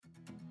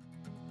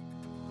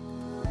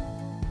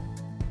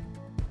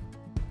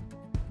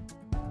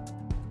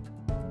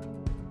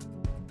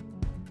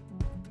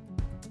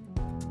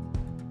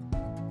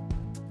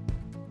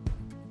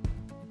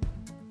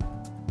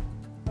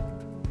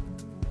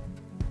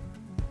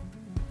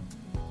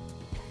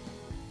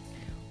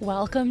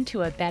Welcome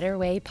to A Better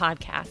Way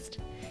podcast,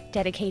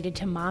 dedicated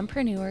to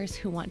mompreneurs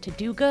who want to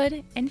do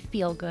good and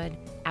feel good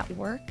at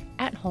work,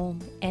 at home,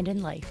 and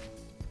in life.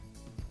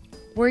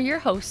 We're your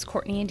hosts,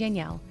 Courtney and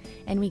Danielle,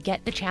 and we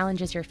get the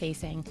challenges you're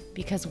facing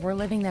because we're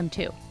living them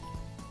too.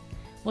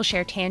 We'll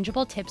share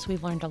tangible tips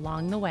we've learned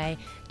along the way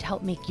to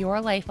help make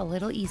your life a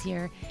little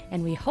easier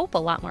and we hope a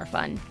lot more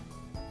fun.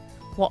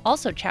 We'll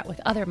also chat with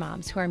other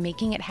moms who are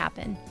making it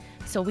happen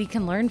so we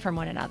can learn from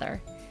one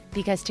another,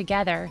 because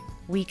together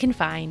we can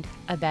find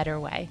a better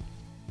way.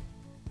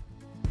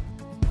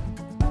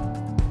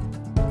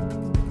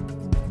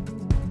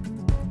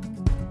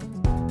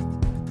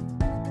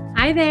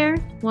 Hi there.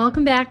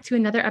 Welcome back to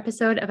another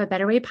episode of A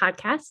Better Way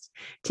podcast.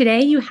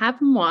 Today you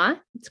have moi,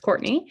 it's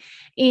Courtney,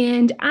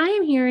 and I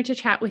am here to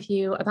chat with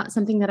you about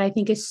something that I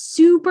think is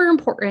super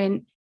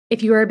important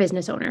if you are a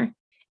business owner.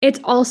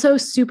 It's also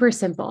super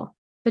simple,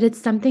 but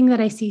it's something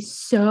that I see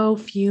so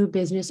few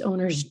business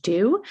owners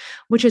do,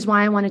 which is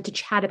why I wanted to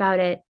chat about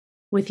it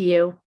with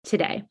you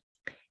today.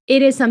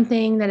 It is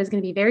something that is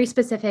going to be very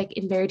specific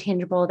and very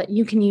tangible that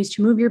you can use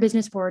to move your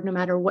business forward, no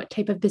matter what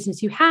type of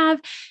business you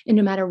have and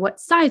no matter what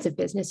size of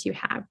business you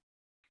have.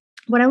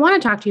 What I want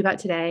to talk to you about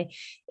today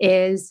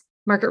is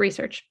market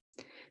research.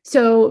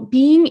 So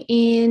being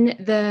in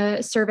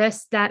the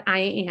service that I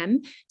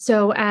am,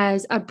 so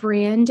as a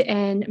brand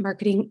and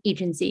marketing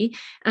agency,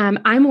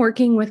 I'm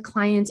working with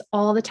clients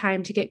all the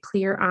time to get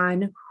clear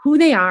on who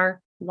they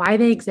are, why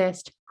they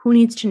exist, who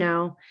needs to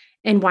know,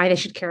 and why they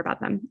should care about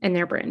them and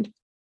their brand.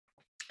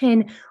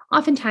 And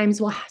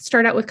oftentimes we'll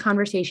start out with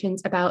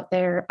conversations about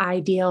their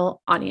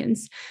ideal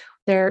audience,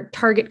 their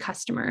target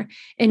customer.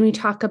 And we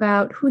talk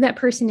about who that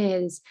person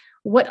is,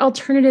 what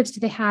alternatives do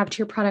they have to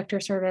your product or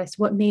service,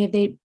 what may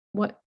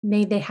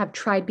they have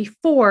tried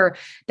before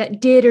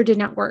that did or did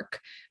not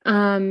work,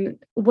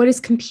 what is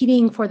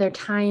competing for their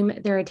time,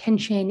 their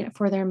attention,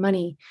 for their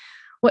money,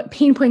 what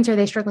pain points are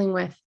they struggling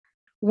with,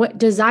 what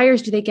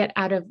desires do they get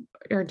out of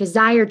or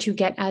desire to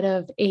get out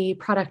of a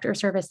product or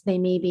service they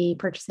may be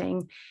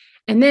purchasing?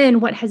 And then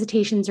what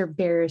hesitations or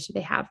barriers do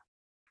they have?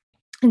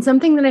 And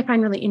something that I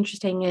find really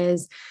interesting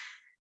is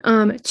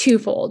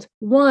twofold.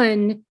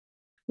 One,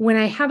 when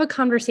I have a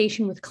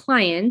conversation with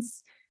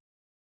clients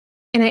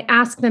and I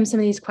ask them some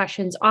of these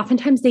questions,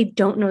 oftentimes they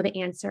don't know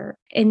the answer.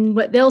 And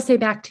what they'll say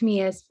back to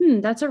me is,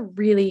 that's a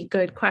really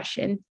good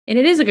question. And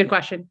it is a good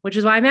question, which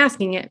is why I'm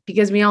asking it,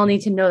 because we all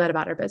need to know that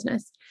about our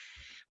business.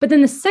 But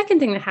then the second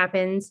thing that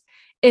happens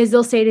is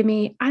they'll say to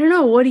me, I don't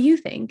know, what do you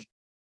think?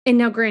 And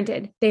now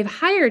granted, they've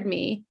hired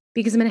me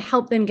because I'm going to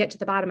help them get to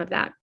the bottom of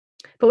that.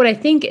 But what I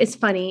think is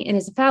funny and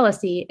is a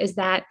fallacy is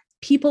that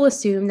people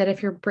assume that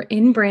if you're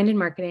in brand and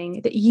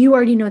marketing, that you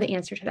already know the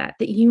answer to that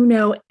you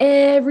know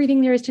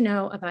everything there is to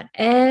know about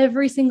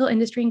every single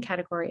industry and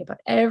category, about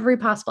every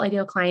possible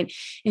ideal client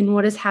and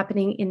what is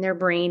happening in their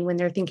brain when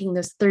they're thinking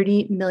those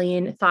 30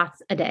 million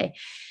thoughts a day.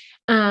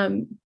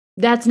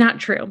 That's not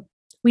true.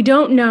 We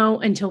don't know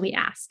until we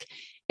ask.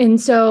 And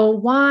so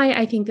why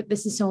I think that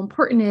this is so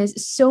important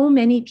is so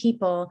many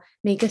people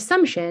make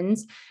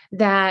assumptions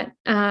that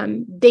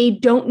they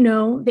don't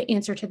know the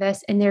answer to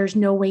this and there's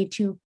no way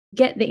to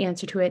get the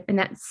answer to it. And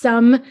that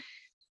some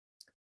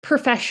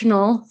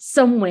professional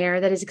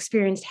somewhere that is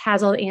experienced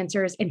has all the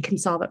answers and can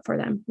solve it for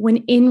them. When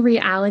in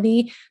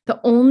reality, the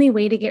only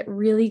way to get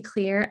really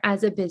clear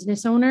as a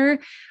business owner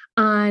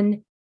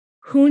on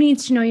who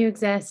needs to know you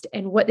exist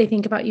and what they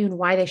think about you and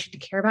why they should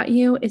care about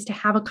you is to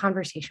have a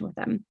conversation with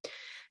them.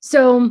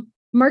 So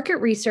market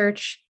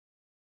research,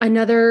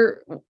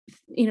 another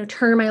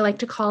term I like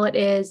to call it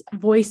is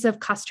voice of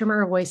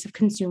customer or voice of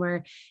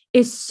consumer,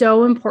 is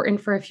so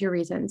important for a few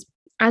reasons.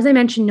 As I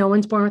mentioned, no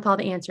one's born with all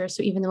the answers.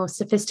 So even the most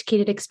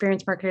sophisticated,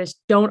 experienced marketers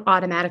don't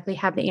automatically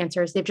have the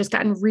answers. They've just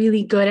gotten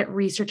really good at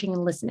researching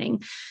and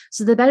listening.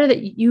 So the better that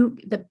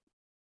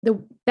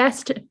the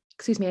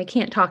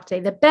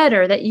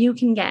better that you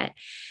can get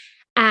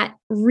at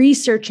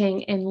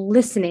researching and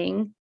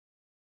listening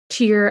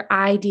to your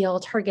ideal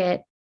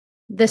target,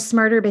 the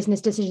smarter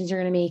business decisions you're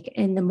going to make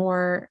and the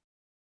more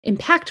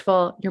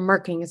impactful your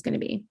marketing is going to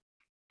be.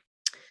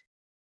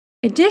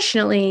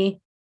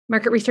 Additionally,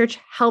 market research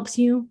helps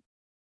you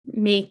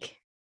make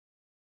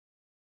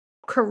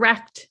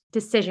correct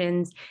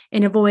decisions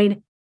and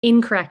avoid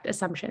incorrect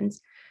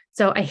assumptions.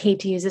 So I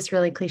hate to use this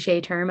really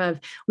cliche term of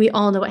we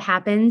all know what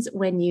happens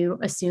when you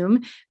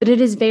assume, but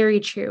it is very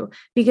true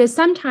because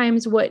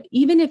sometimes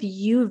even if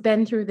you've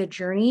been through the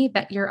journey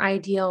that your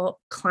ideal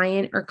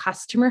client or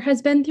customer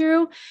has been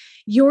through,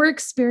 your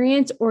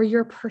experience or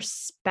your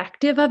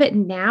perspective of it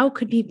now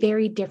could be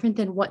very different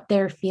than what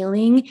they're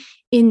feeling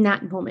in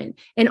that moment.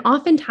 And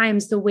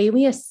oftentimes the way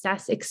we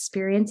assess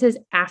experiences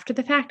after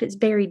the fact is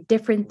very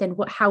different than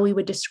how we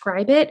would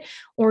describe it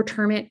or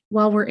term it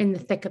while we're in the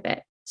thick of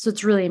it. So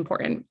it's really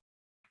important.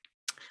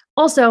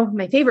 Also,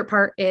 my favorite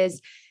part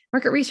is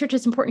market research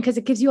is important because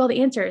it gives you all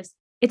the answers.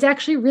 It's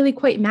actually really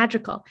quite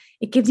magical.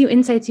 It gives you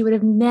insights you would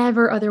have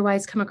never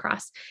otherwise come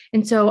across.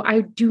 And so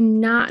I do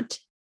not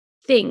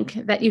think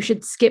that you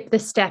should skip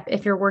this step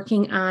if you're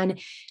working on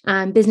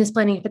business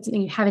planning, if it's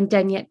something you haven't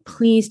done yet,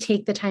 please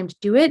take the time to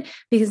do it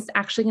because it's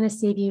actually going to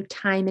save you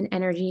time and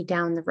energy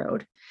down the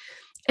road.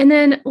 And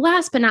then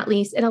last but not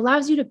least, it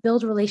allows you to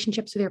build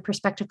relationships with your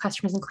prospective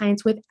customers and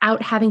clients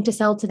without having to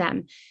sell to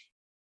them.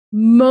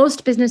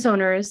 Most business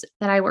owners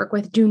that I work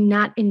with do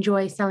not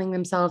enjoy selling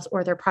themselves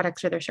or their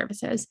products or their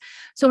services.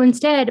 So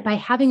instead, by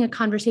having a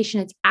conversation,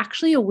 it's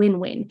actually a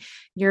win-win.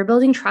 You're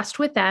building trust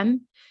with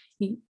them.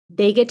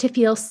 They get to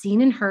feel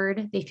seen and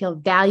heard. They feel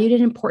valued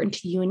and important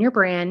to you and your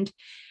brand.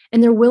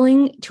 And they're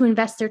willing to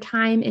invest their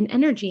time and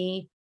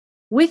energy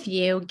with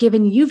you,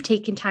 given you've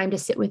taken time to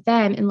sit with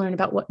them and learn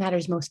about what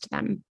matters most to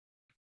them.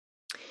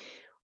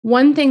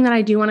 One thing that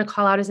I do want to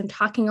call out is I'm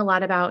talking a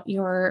lot about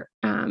your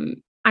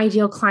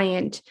ideal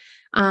client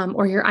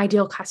or your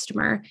ideal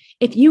customer.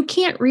 If you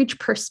can't reach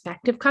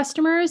prospective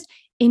customers,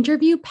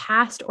 interview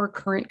past or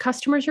current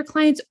customers or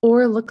clients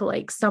or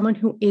lookalikes, someone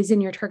who is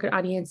in your target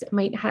audience that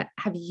might have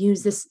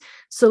used this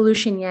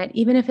solution yet,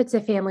 even if it's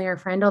a family or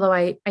friend, although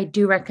I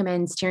do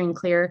recommend steering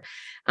clear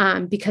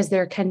because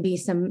there can be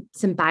some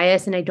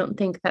bias, and I don't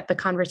think that the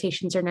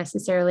conversations are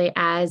necessarily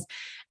as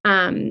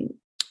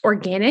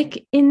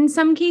organic in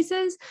some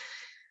cases.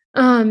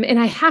 And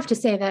I have to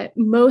say that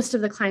most of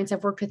the clients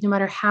I've worked with, no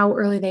matter how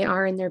early they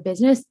are in their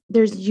business,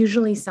 there's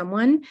usually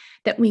someone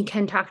that we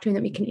can talk to and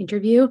that we can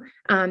interview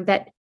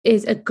that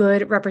is a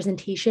good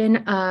representation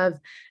of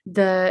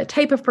the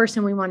type of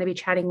person we want to be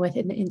chatting with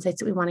and the insights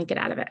that we want to get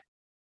out of it.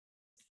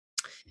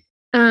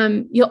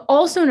 You'll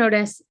also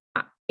notice,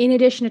 in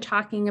addition to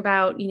talking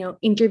about,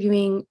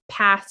 interviewing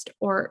past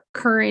or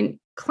current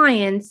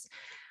clients,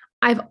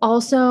 I've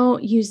also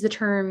used the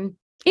term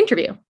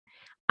interview.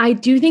 I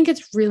do think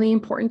it's really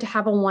important to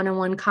have a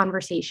one-on-one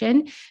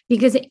conversation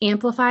because it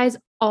amplifies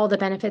all the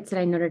benefits that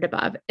I noted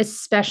above,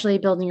 especially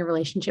building a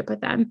relationship with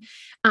them.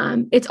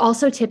 It's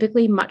also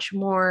typically much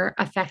more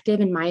effective,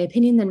 in my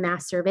opinion, than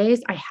mass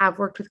surveys. I have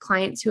worked with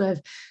clients who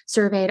have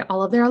surveyed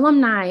all of their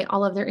alumni,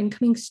 all of their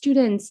incoming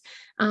students,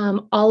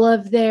 all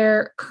of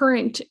their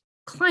current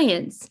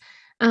clients.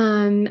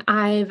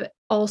 I've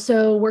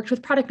also worked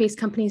with product-based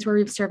companies where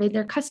we've surveyed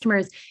their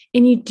customers,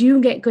 and you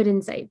do get good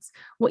insights.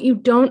 What you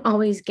don't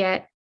always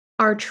get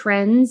are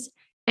trends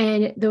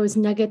and those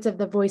nuggets of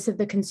the voice of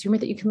the consumer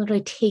that you can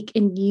literally take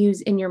and use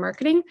in your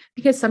marketing,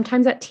 because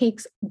sometimes that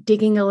takes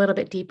digging a little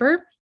bit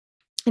deeper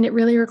and it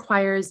really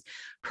requires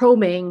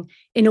probing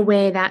in a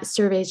way that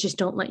surveys just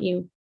don't let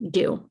you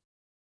do.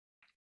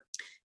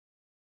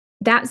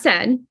 That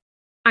said,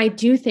 I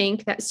do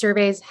think that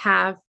surveys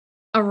have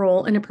a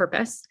role and a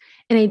purpose.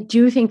 And I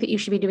do think that you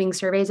should be doing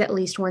surveys at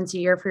least once a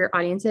year for your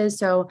audiences.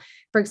 So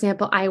for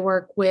example, I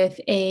work with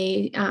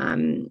a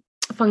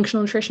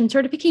functional nutrition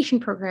certification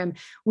program.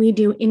 We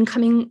do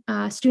incoming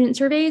student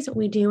surveys.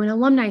 We do an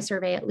alumni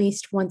survey at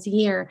least once a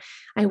year.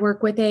 I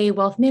work with a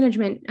wealth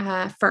management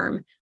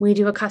firm. We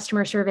do a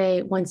customer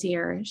survey once a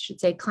year, I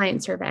should say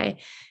client survey.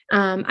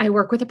 I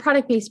work with a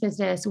product-based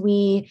business.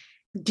 We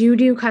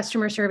do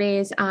customer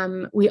surveys.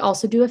 We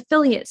also do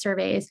affiliate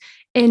surveys.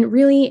 And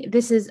really,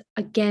 this is,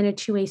 again, a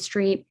two-way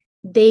street.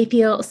 They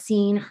feel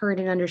seen, heard,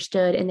 and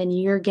understood, and then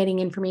you're getting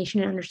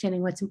information and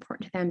understanding what's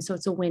important to them. So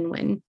it's a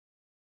win-win.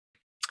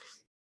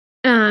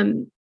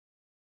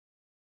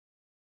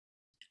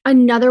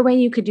 Another way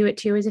you could do it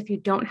too is if you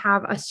don't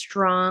have a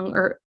strong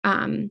or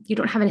you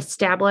don't have an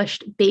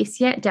established base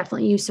yet,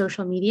 definitely use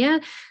social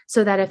media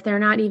so that if they're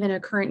not even a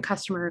current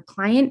customer or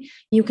client,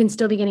 you can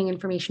still be getting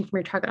information from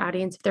your target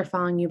audience if they're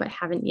following you but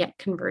haven't yet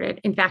converted.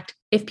 In fact,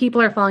 if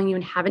people are following you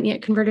and haven't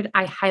yet converted,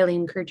 I highly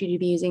encourage you to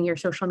be using your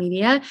social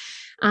media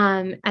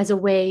as a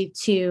way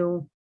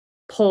to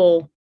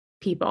pull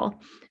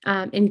people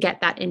and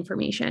get that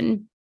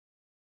information.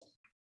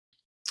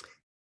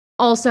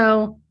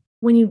 Also,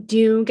 when you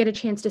do get a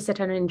chance to sit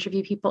down and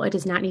interview people, it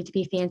does not need to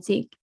be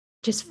fancy.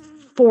 Just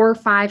 4 or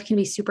 5 can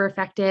be super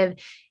effective,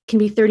 can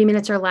be 30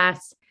 minutes or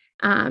less.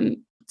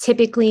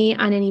 Typically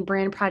on any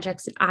brand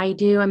projects that I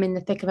do, I'm in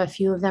the thick of a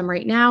few of them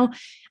right now.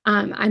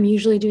 I'm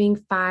usually doing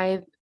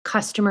 5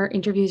 customer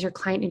interviews or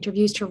client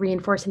interviews to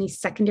reinforce any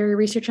secondary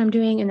research I'm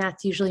doing, and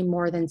that's usually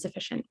more than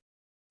sufficient.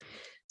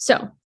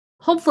 So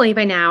hopefully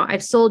by now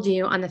I've sold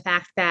you on the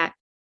fact that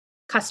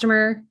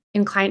customer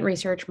and client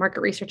research,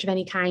 market research of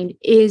any kind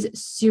is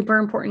super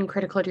important and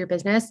critical to your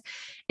business.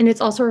 And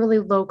it's also a really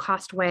low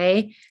cost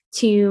way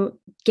to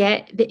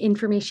get the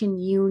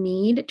information you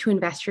need to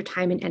invest your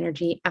time and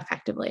energy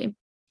effectively.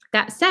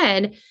 That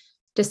said,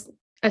 just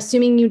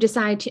assuming you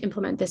decide to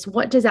implement this,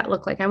 what does that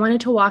look like? I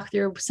wanted to walk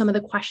through some of the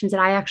questions that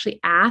I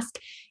actually ask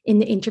in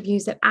the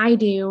interviews that I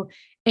do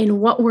and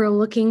what we're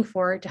looking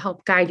for to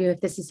help guide you if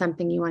this is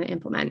something you want to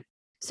implement.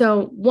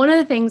 So one of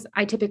the things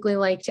I typically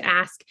like to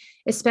ask,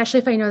 especially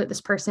if I know that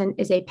this person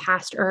is a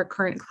past or a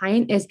current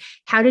client, is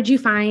how did you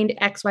find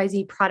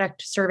XYZ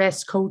product,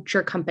 service, coach,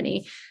 or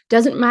company?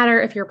 Doesn't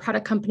matter if you're a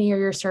product company or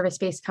you're a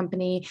service-based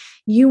company.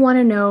 You want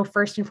to know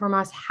first and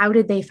foremost, how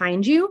did they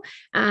find you?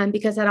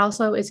 Because that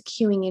also is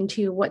cueing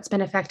into what's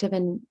been effective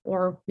and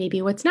or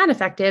maybe what's not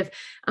effective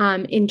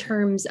in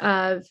terms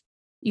of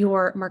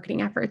your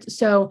marketing efforts.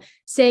 So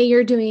say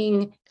you're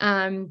doing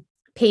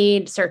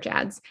paid search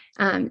ads,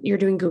 you're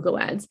doing Google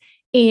ads,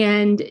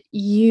 and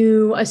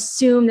you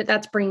assume that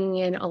that's bringing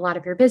in a lot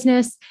of your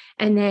business.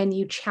 And then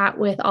you chat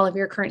with all of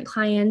your current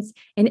clients,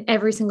 and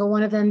every single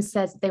one of them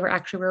says that they were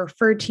actually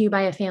referred to you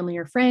by a family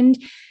or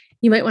friend.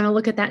 You might want to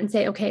look at that and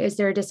say, okay, is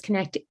there a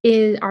disconnect?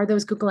 Are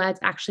those Google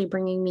ads actually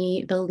bringing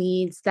me the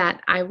leads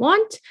that I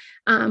want?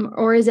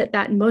 Or is it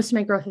that most of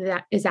my growth of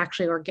that is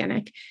actually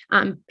organic?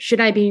 Should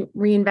I be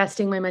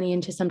reinvesting my money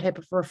into some type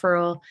of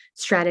referral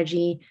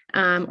strategy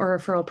or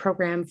referral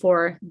program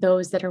for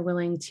those that are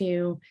willing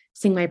to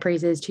sing my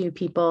praises to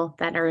people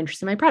that are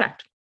interested in my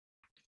product?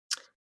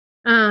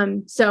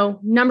 So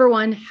number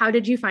one, how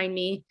did you find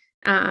me?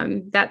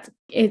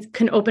 It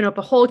can open up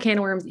a whole can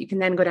of worms that you can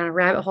then go down a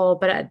rabbit hole.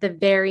 But at the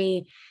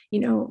very,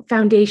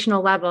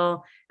 foundational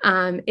level,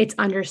 it's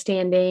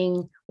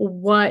understanding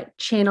what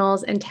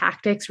channels and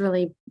tactics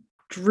really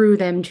drew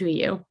them to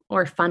you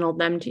or funneled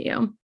them to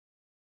you.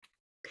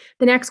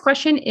 The next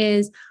question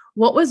is,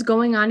 what was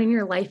going on in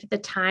your life at the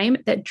time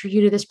that drew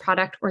you to this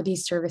product or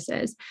these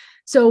services?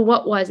 So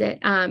what was it?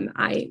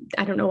 I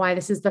don't know why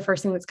this is the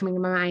first thing that's coming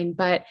to my mind,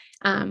 but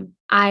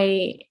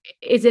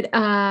is it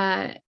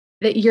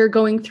that you're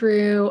going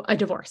through a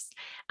divorce?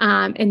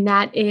 And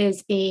that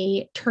is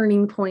a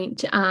turning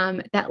point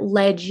that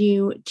led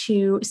you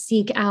to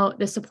seek out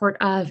the support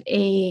of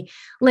a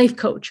life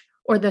coach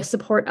or the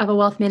support of a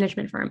wealth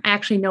management firm. I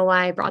actually know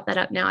why I brought that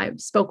up now. I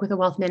spoke with a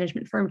wealth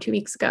management firm 2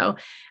 weeks ago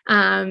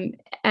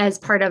as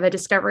part of a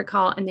discovery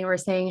call, and they were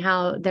saying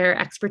how their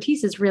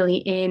expertise is really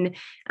in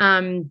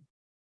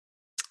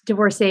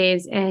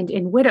divorcees and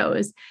in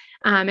widows,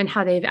 and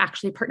how they've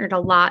actually partnered a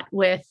lot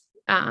with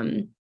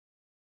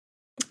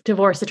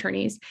divorce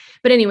attorneys.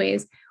 But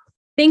anyways,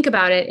 think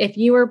about it. If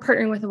you were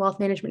partnering with a wealth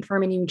management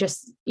firm and you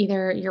just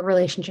either your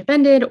relationship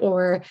ended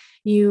or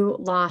you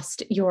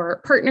lost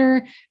your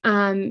partner,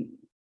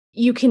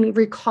 you can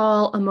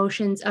recall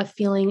emotions of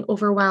feeling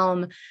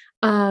overwhelmed,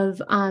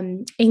 of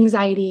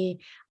anxiety,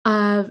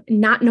 of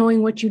not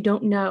knowing what you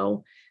don't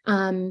know,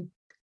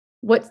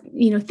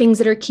 things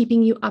that are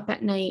keeping you up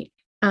at night,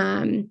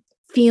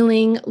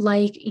 feeling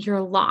like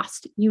you're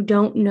lost. You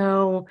don't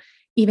know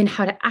even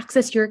how to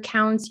access your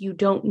accounts. You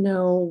don't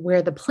know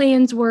where the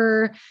plans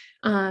were.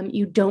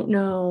 You don't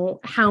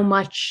know how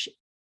much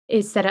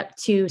is set up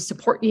to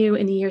support you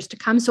in the years to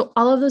come. So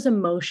all of those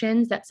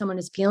emotions that someone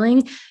is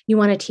feeling, you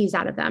want to tease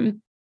out of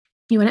them.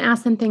 You want to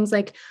ask them things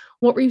like,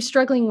 what were you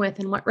struggling with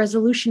and what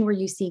resolution were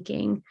you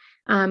seeking?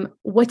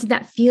 What did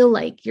that feel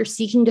like? You're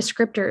seeking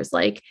descriptors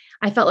like,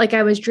 I felt like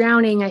I was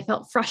drowning. I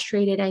felt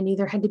frustrated. I knew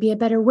there had to be a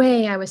better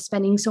way. I was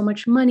spending so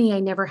much money. I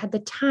never had the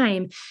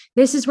time.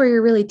 This is where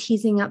you're really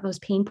teasing out those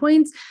pain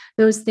points,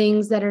 those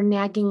things that are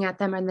nagging at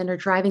them and then are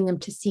driving them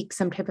to seek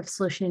some type of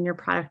solution in your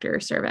product or your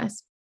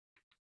service.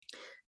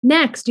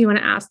 Next, you want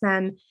to ask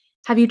them,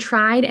 have you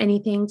tried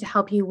anything to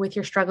help you with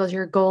your struggles,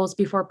 your goals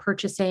before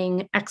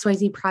purchasing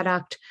XYZ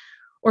product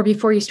or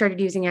before you started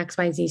using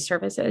XYZ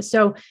services?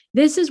 So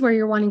this is where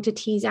you're wanting to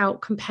tease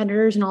out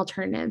competitors and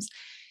alternatives.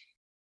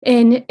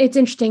 And it's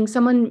interesting.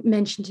 Someone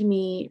mentioned to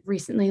me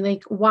recently,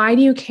 like, why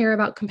do you care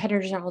about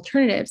competitors and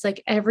alternatives?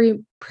 Like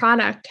every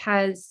product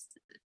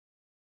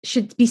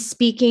should be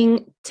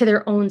speaking to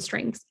their own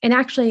strengths. And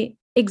actually,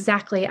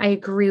 exactly, I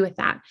agree with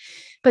that.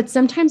 But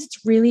sometimes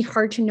it's really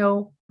hard to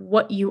know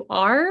what you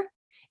are.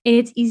 And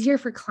it's easier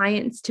for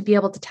clients to be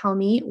able to tell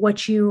me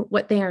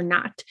what they are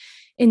not.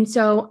 And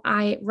so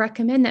I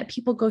recommend that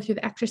people go through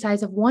the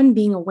exercise of one,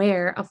 being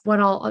aware of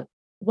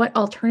what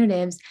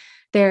alternatives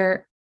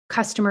their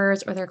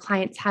customers or their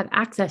clients have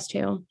access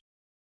to.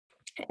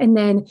 And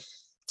then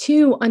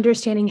two,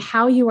 understanding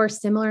how you are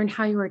similar and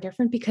how you are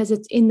different, because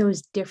it's in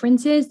those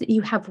differences that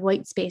you have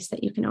white space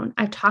that you can own.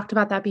 I've talked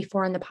about that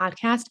before on the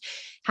podcast,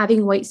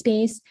 having white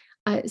space,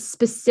 a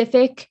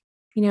specific,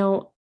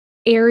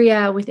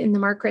 area within the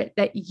market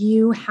that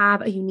you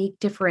have a unique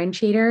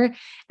differentiator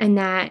and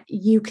that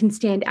you can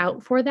stand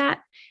out for that.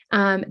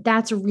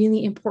 That's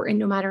really important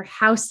no matter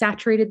how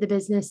saturated the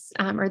business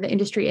or the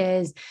industry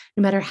is,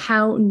 no matter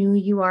how new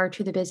you are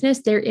to the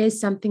business, there is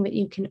something that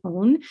you can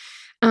own.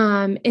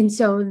 And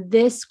so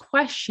this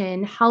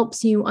question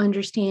helps you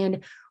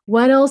understand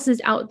what else is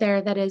out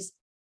there that is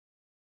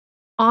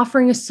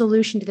offering a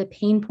solution to the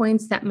pain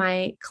points that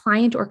my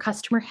client or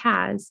customer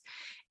has.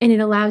 And it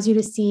allows you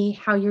to see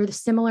how you're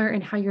similar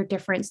and how you're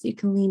different, so you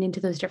can lean into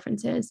those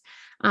differences.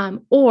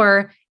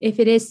 Or if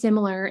it is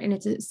similar and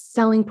it's a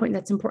selling point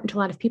that's important to a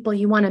lot of people,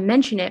 you want to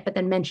mention it, but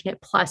then mention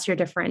it plus your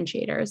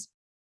differentiators.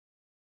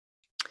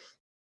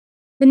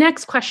 The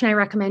next question I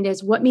recommend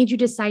is, what made you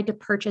decide to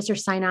purchase or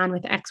sign on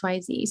with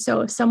XYZ?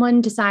 So if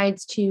someone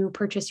decides to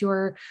purchase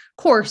your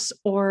course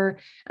or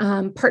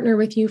partner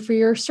with you for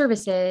your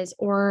services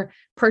or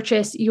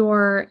purchase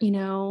your,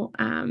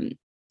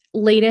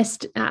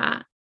 latest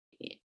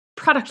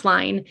product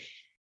line,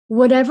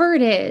 whatever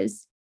it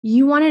is,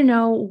 you want to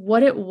know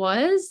what it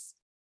was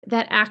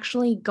that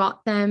actually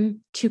got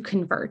them to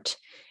convert.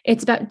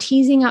 It's about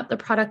teasing out the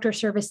product or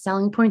service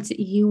selling points that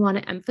you want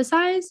to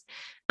emphasize.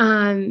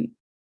 And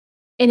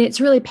And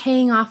it's really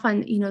paying off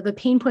on, the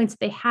pain points that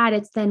they had.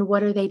 It's then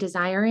what are they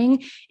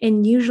desiring?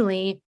 And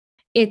usually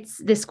it's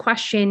this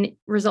question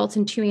results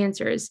in two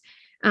answers.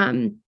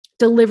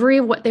 Delivery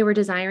of what they were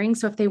desiring.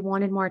 So if they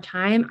wanted more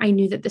time, I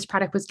knew that this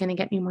product was going to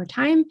get me more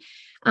time.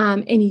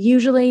 And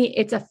usually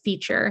it's a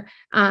feature.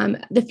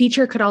 The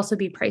feature could also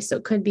be price. So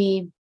it could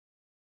be,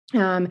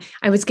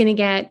 I was going to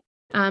get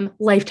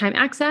lifetime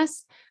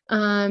access,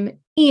 and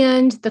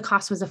the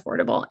cost was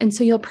affordable. And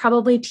so you'll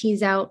probably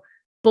tease out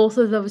both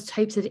of those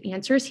types of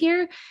answers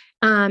here.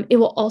 It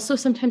will also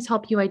sometimes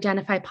help you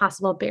identify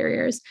possible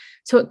barriers.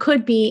 So it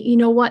could be,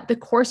 the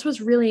course was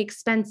really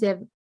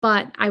expensive,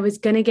 but I was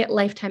going to get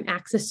lifetime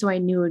access, so I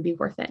knew it would be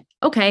worth it.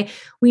 Okay,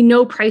 we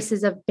know price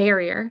is a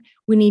barrier.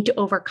 We need to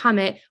overcome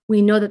it.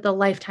 We know that the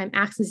lifetime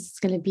access is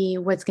going to be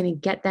what's going to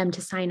get them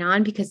to sign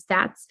on, because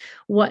that's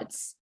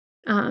what's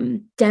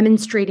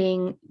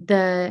demonstrating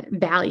the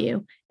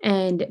value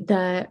and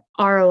the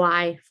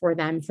ROI for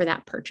them for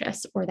that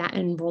purchase or that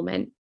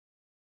enrollment.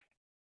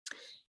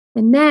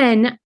 And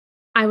then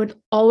I would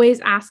always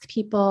ask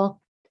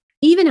people,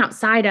 even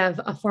outside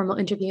of a formal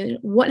interview,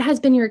 what has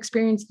been your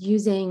experience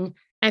using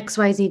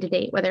XYZ to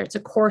date, whether it's a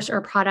course or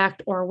a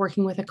product or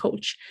working with a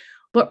coach?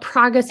 What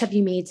progress have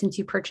you made since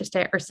you purchased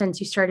it or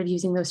since you started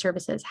using those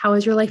services? How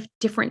is your life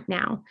different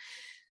now?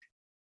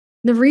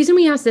 The reason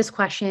we ask this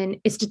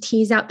question is to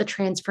tease out the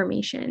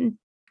transformation.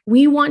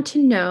 We want to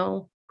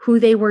know who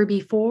they were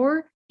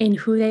before and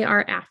who they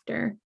are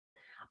after.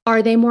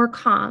 Are they more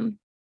calm?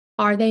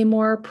 Are they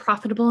more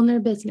profitable in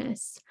their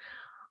business?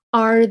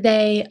 Are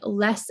they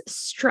less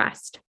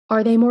stressed?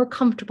 Are they more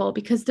comfortable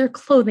because their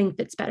clothing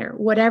fits better?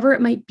 Whatever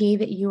it might be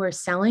that you are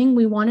selling,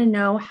 we want to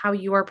know how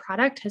your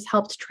product has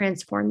helped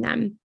transform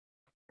them.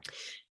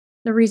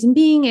 The reason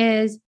being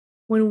is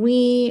when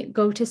we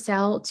go to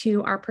sell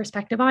to our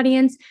prospective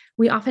audience,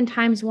 we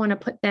oftentimes want to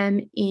put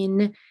them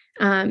in,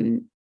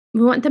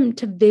 we want them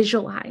to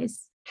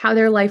visualize how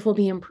their life will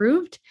be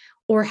improved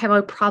or how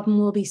a problem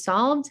will be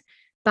solved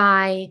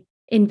by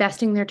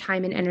investing their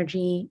time and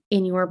energy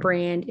in your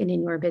brand and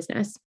in your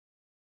business.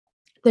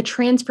 The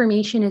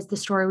transformation is the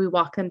story we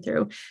walk them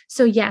through.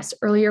 So yes,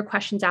 earlier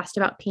questions asked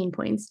about pain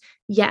points.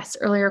 Yes,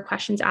 earlier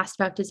questions asked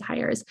about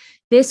desires.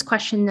 This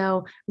question,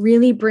 though,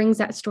 really brings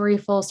that story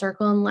full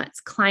circle and lets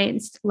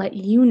clients let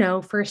you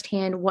know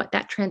firsthand what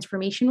that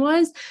transformation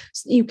was.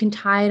 So you can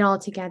tie it all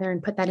together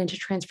and put that into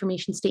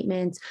transformation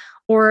statements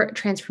or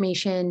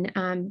transformation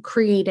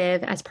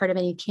creative as part of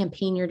any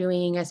campaign you're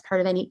doing, as part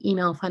of any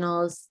email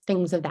funnels,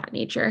 things of that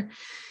nature.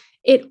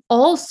 It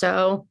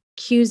also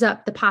cues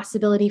up the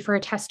possibility for a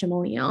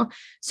testimonial.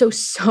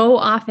 So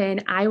often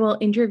I will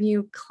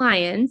interview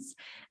clients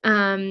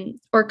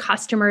or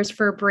customers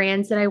for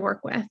brands that I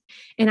work with.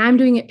 And I'm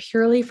doing it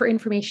purely for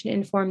information to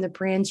inform the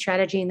brand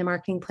strategy and the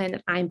marketing plan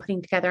that I'm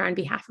putting together on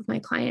behalf of my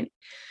client.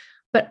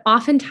 But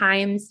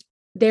oftentimes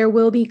there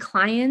will be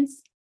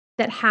clients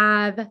that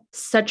have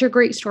such a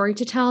great story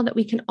to tell that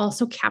we can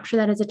also capture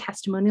that as a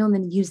testimonial and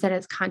then use that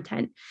as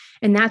content.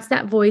 And that's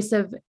that voice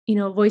of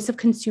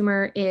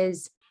consumer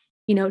is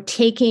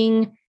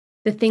taking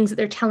the things that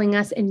they're telling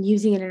us and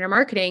using it in our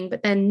marketing.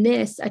 But then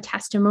a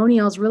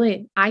testimonial is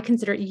really, I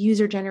consider it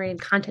user-generated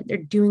content. They're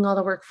doing all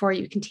the work for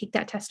you. You can take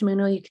that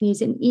testimonial, you can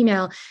use it in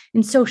email,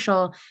 in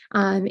social,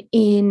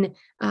 in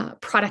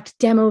product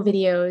demo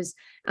videos,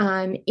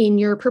 in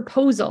your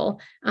proposal.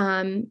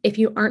 If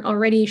you aren't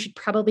already, you should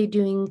probably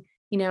doing,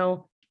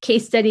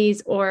 case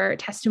studies or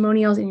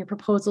testimonials in your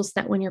proposals so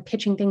that when you're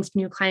pitching things to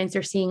new clients,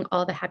 they're seeing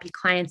all the happy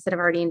clients that have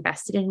already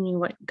invested in you,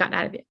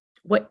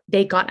 what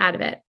they got out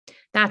of it.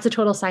 That's a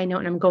total side note,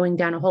 and I'm going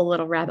down a whole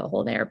little rabbit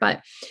hole there,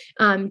 but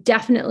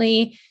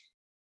definitely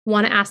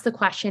want to ask the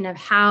question of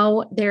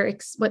what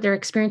their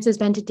experience has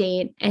been to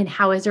date and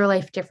how is their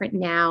life different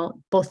now,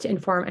 both to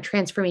inform a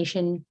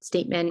transformation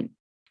statement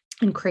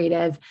and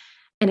creative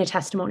and a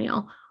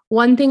testimonial.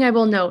 One thing I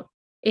will note,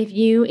 if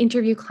you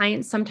interview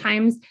clients,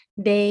 sometimes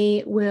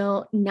they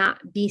will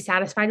not be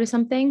satisfied with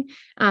something.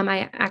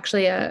 I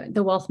actually,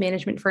 the wealth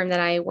management firm that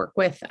I work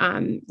with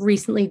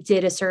recently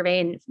did a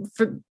survey,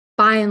 and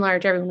by and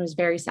large, everyone was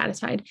very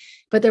satisfied.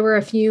 But there were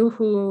a few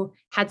who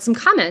had some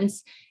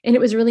comments, and it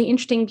was really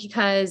interesting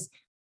because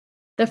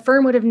the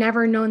firm would have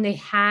never known they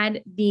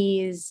had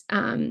these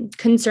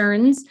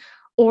concerns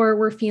or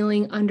were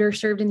feeling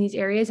underserved in these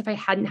areas if I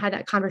hadn't had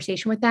that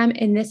conversation with them.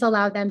 And this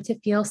allowed them to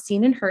feel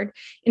seen and heard.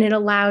 And it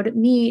allowed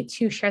me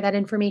to share that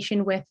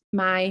information with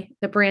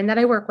the brand that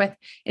I work with,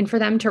 and for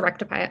them to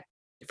rectify it,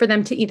 for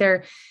them to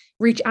either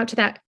reach out to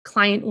that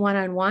client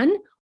one-on-one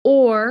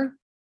or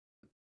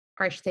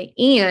I should say,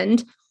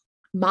 and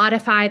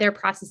modify their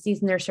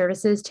processes and their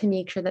services to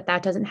make sure that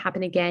that doesn't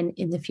happen again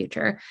in the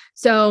future.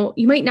 So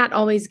you might not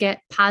always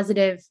get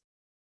positive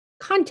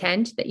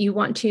content that you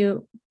want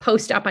to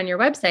post up on your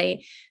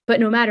website, but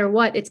no matter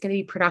what, it's going to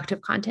be productive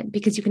content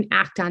because you can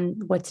act on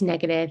what's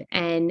negative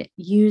and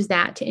use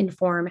that to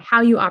inform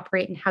how you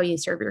operate and how you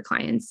serve your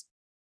clients.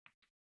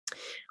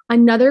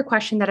 Another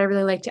question that I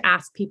really like to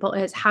ask people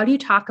is, how do you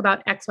talk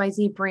about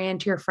XYZ brand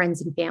to your friends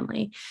and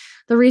family?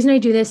 The reason I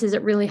do this is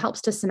it really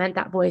helps to cement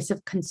that voice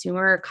of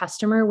consumer or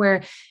customer,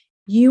 where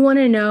you want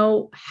to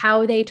know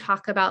how they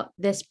talk about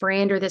this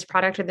brand or this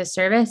product or this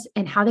service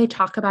and how they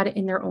talk about it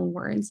in their own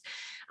words.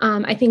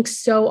 I think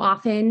so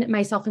often,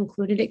 myself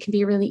included, it can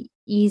be really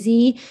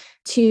easy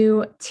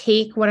to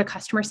take what a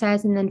customer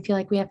says and then feel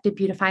like we have to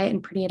beautify it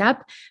and pretty it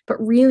up.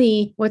 But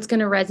really, what's going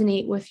to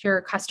resonate with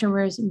your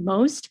customers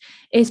most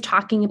is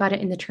talking about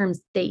it in the terms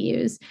they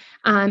use.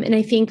 And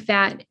I think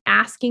that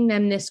asking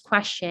them this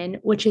question,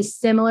 which is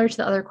similar to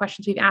the other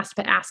questions we've asked,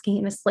 but asking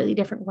in a slightly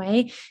different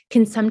way,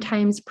 can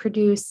sometimes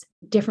produce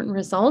different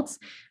results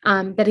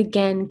that,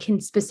 again, can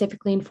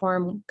specifically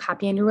inform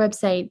copy on your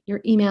website, your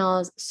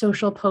emails,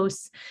 social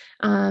posts,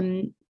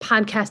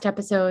 podcast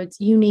episodes,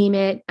 you name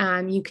it.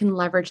 You can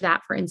leverage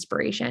that for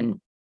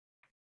inspiration.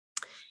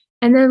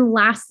 And then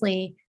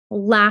lastly,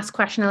 last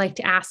question I like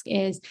to ask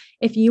is,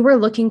 if you were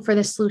looking for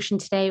the solution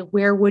today,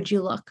 where would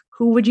you look?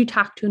 Who would you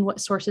talk to and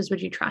what sources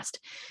would you trust?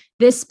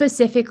 This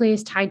specifically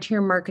is tied to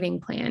your marketing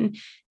plan.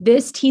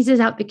 This teases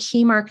out the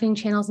key marketing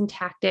channels and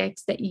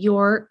tactics that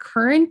your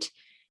current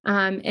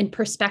and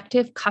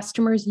prospective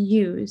customers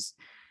use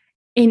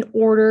in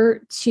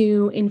order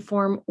to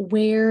inform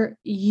where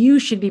you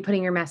should be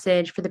putting your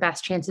message for the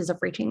best chances of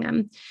reaching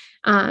them.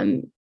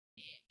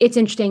 It's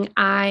interesting.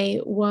 I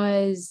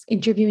was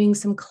interviewing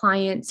some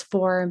clients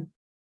for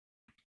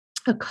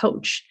a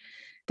coach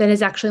that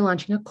is actually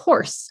launching a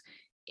course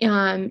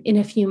in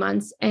a few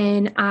months.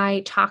 And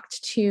I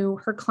talked to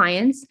her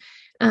clients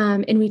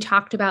and we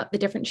talked about the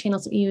different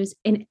channels that we use,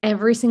 and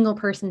every single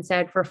person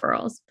said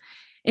referrals.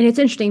 And it's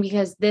interesting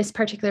because this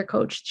particular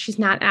coach, she's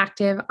not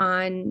active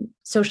on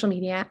social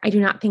media. I do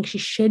not think she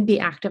should be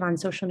active on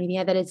social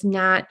media. That is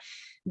not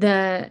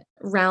the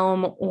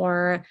realm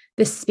or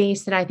the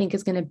space that I think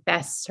is going to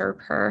best serve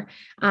her.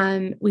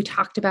 We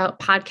talked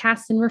about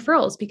podcasts and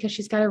referrals because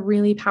she's got a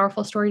really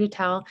powerful story to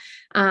tell.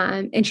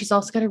 And she's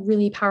also got a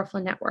really powerful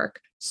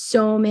network.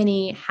 So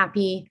many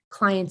happy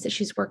clients that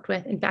she's worked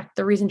with. In fact,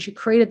 the reason she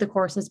created the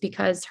course is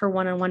because her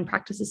one-on-one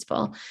practice is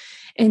full.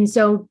 And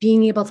so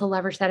being able to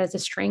leverage that as a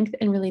strength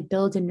and really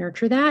build and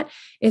nurture that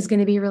is going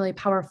to be really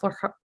powerful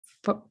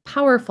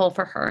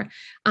for her.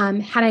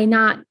 Had I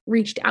not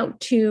reached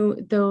out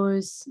to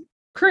those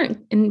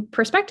current and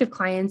prospective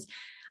clients,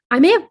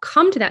 I may have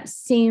come to that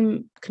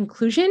same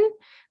conclusion,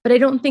 but I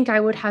don't think I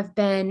would have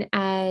been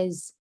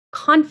as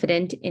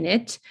confident in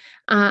it.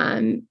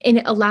 And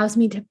it allows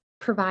me to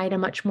provide a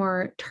much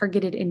more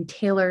targeted and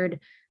tailored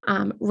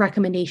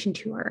recommendation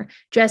to her,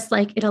 just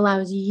like it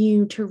allows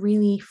you to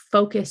really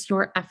focus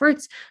your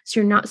efforts. So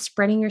you're not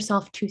spreading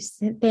yourself too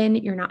thin,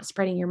 you're not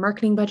spreading your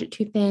marketing budget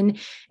too thin,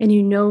 and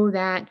you know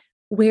that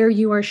where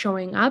you are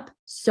showing up,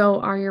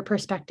 so are your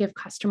prospective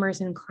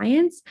customers and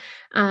clients,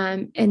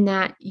 and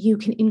that you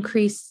can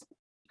increase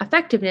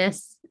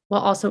effectiveness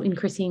while also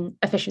increasing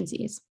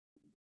efficiencies.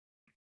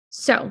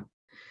 So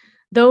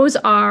those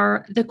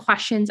are the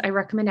questions I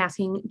recommend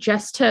asking.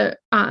 Just to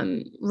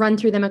run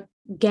through them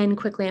again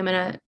quickly, I'm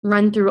going to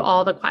run through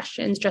all the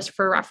questions just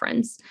for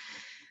reference.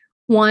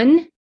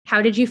 1,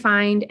 how did you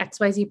find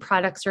XYZ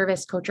product,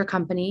 service, coach, or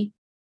company?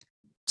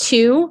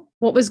 2,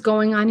 what was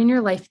going on in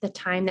your life at the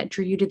time that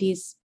drew you to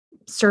these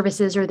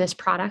services or this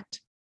product?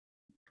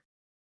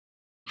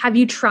 Have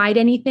you tried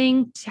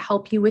anything to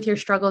help you with your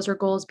struggles or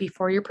goals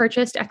before you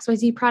purchased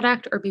XYZ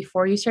product or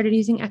before you started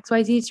using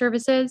XYZ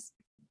services?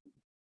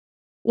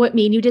 What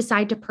made you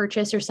decide to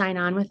purchase or sign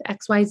on with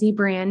XYZ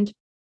brand?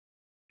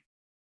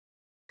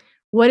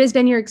 What has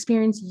been your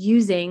experience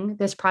using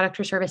this product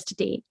or service to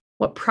date?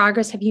 What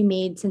progress have you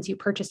made since you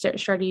purchased it or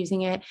started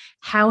using it?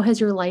 How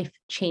has your life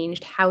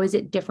changed? How is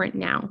it different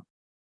now?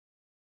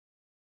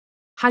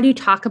 How do you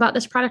talk about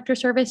this product or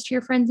service to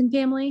your friends and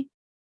family?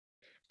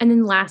 And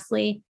then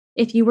lastly,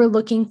 if you were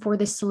looking for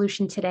this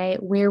solution today,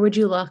 where would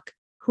you look?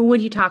 Who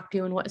would you talk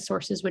to? And what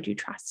sources would you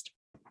trust?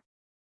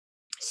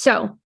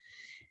 So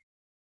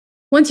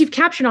once you've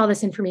captured all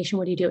this information,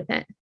 what do you do with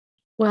it?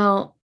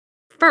 Well,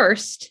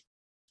 first,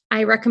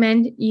 I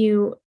recommend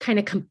you kind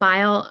of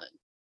compile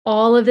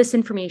all of this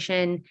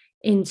information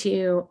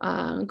into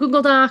a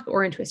Google Doc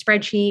or into a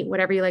spreadsheet,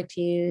 whatever you like to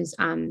use,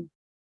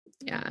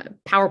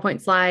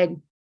 PowerPoint slide,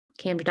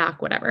 Canva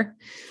doc, whatever.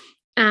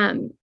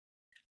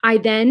 I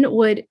then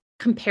would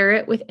compare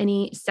it with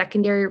any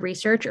secondary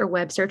research or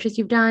web searches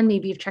you've done.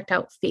 Maybe you've checked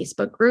out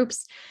Facebook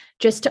groups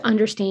just to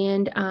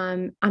understand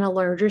on a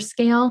larger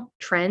scale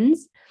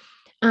trends.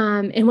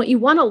 And what you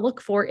want to look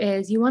for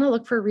is you want to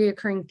look for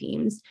reoccurring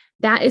themes.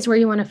 That is where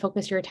you want to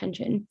focus your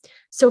attention.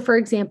 So for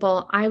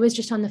example, I was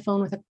just on the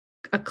phone with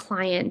a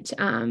client.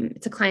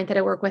 It's a client that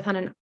I work with on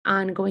an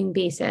ongoing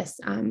basis.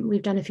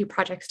 We've done a few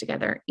projects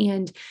together,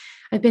 and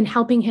I've been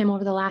helping him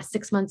over the last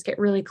 6 months get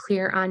really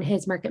clear on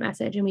his market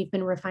message. And we've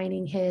been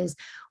refining his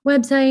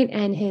website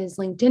and his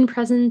LinkedIn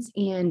presence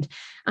and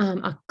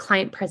a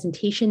client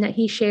presentation that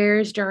he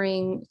shares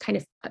during kind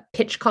of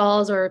pitch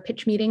calls or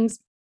pitch meetings.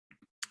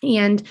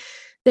 And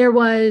there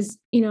was,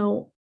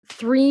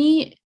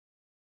 3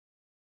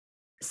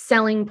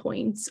 selling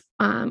points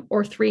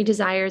or 3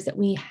 desires that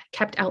we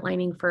kept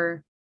outlining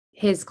for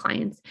his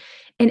clients.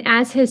 And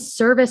as his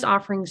service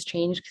offerings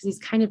changed, because he's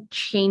kind of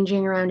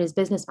changing around his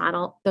business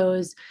model,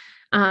 those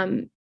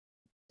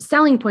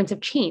selling points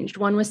have changed.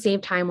 One was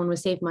save time, one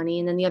was save money,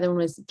 and then the other one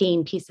was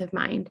gain peace of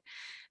mind.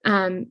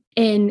 And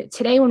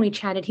today when we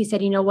chatted, he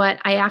said, you know what,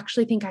 I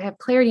actually think I have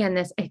clarity on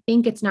this. I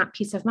think it's not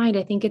peace of mind.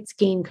 I think it's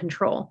gain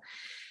control.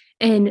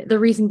 And the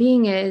reason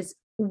being is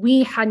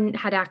we hadn't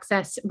had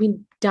access. We'd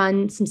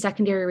done some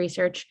secondary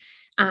research.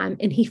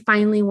 And he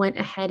finally went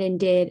ahead and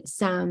did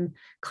some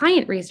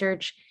client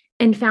research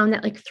and found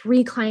that like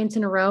 3 clients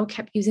in a row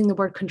kept using the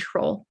word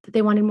control, that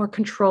they wanted more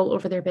control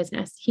over their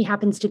business. He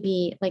happens to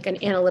be like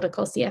an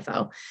analytical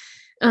CFO.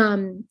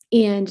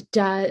 And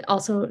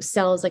also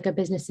sells like a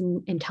business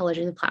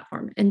intelligence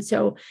platform. And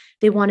so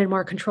they wanted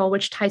more control,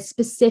 which ties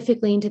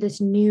specifically into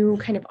this new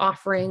kind of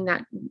offering,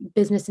 that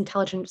business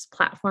intelligence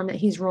platform that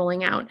he's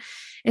rolling out.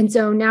 And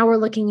so now we're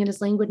looking at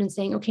his language and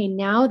saying, okay,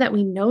 now that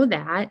we know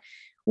that,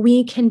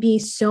 we can be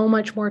so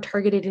much more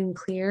targeted and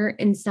clear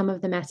in some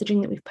of the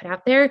messaging that we've put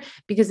out there,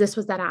 because this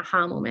was that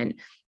aha moment.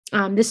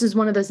 This is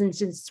one of those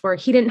instances where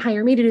he didn't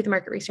hire me to do the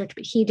market research,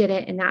 but he did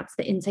it. And that's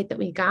the insight that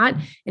we got.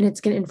 And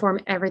it's going to inform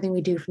everything we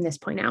do from this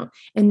point out.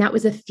 And that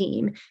was a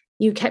theme.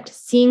 You kept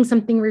seeing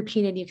something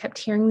repeated. You kept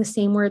hearing the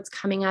same words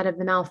coming out of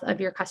the mouth of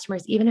your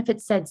customers. Even if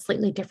it's said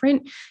slightly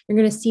different, you're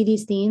going to see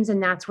these themes,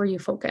 and that's where you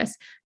focus.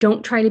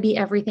 Don't try to be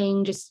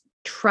everything. Just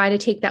try to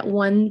take that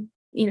one,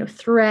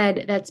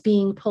 thread that's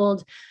being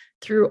pulled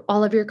through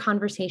all of your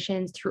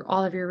conversations, through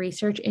all of your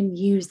research, and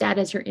use that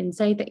as your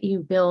insight that you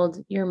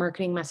build your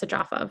marketing message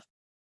off of.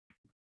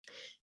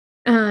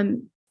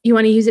 You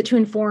want to use it to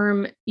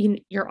inform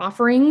your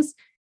offerings,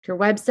 your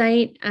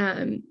website,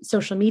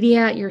 social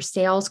media, your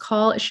sales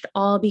call. It should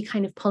all be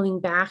kind of pulling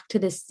back to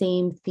the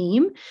same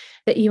theme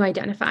that you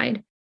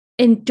identified.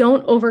 And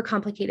don't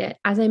overcomplicate it.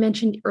 As I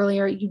mentioned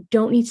earlier, you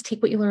don't need to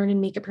take what you learn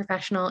and make it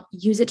professional.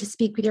 Use it to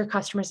speak with your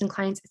customers and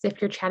clients as if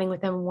you're chatting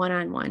with them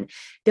one-on-one.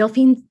 They'll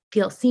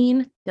feel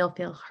seen, they'll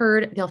feel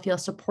heard, they'll feel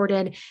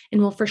supported,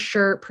 and will for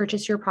sure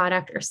purchase your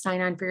product or sign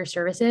on for your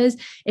services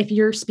if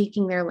you're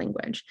speaking their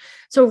language.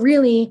 So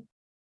really,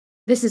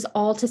 this is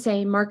all to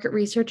say market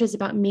research is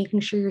about making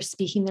sure you're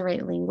speaking the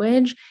right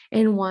language,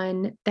 and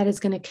one that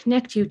is going to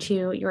connect you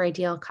to your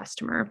ideal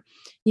customer.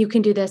 You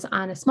can do this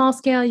on a small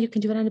scale. You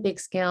can do it on a big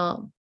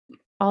scale.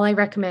 All I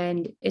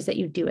recommend is that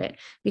you do it,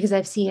 because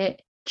I've seen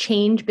it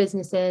change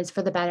businesses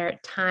for the better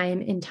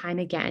time and time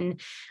again.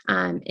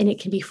 And it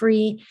can be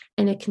free,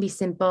 and it can be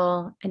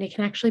simple, and it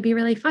can actually be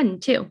really fun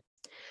too.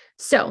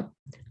 So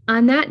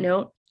on that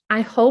note, I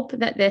hope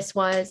that this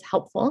was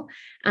helpful.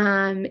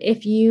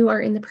 If you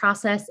are in the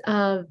process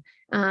of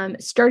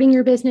starting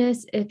your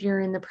business, if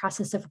you're in the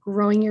process of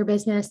growing your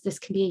business, this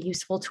can be a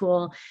useful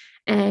tool.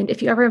 And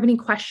if you ever have any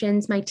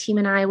questions, my team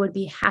and I would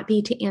be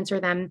happy to answer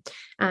them.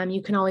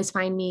 You can always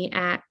find me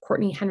at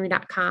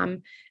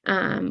CourtneyHenry.com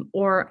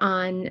or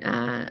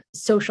on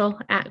social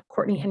at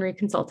Courtney Henry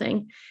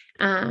Consulting.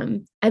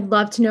 I'd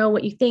love to know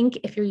what you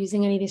think, if you're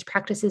using any of these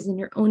practices in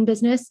your own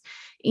business,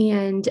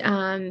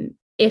 and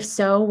if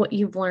so, what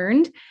you've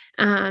learned.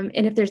 And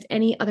if there's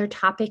any other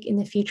topic in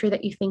the future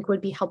that you think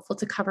would be helpful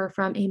to cover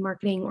from a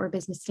marketing or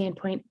business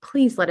standpoint,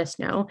 please let us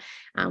know.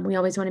 We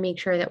always want to make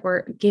sure that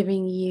we're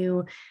giving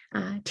you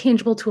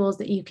tangible tools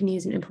that you can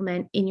use and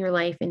implement in your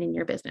life and in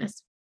your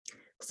business.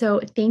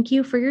 So thank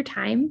you for your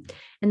time.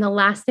 And the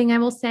last thing I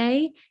will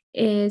say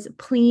is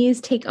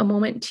please take a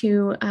moment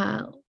to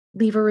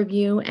leave a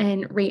review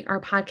and rate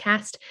our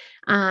podcast.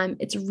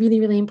 It's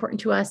really, really important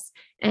to us,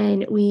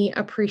 and we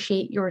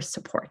appreciate your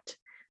support.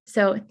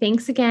 So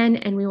thanks again,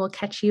 and we will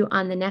catch you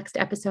on the next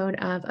episode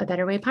of A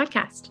Better Way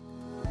podcast.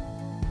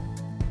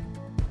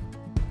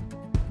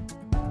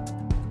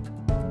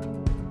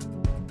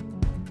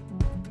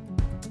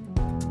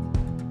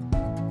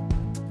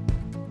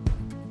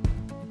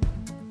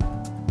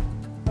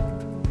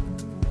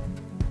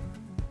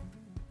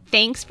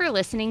 Thanks for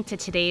listening to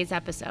today's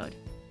episode.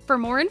 For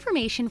more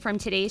information from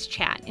today's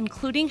chat,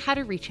 including how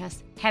to reach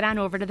us, head on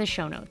over to the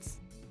show notes.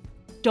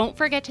 Don't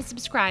forget to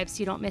subscribe so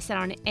you don't miss out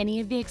on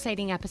any of the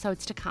exciting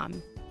episodes to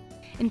come.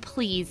 And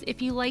please,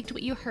 if you liked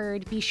what you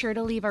heard, be sure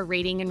to leave a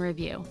rating and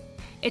review.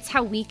 It's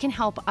how we can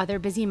help other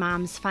busy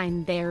moms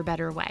find their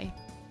better way.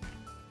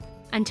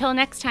 Until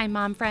next time,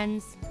 mom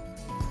friends.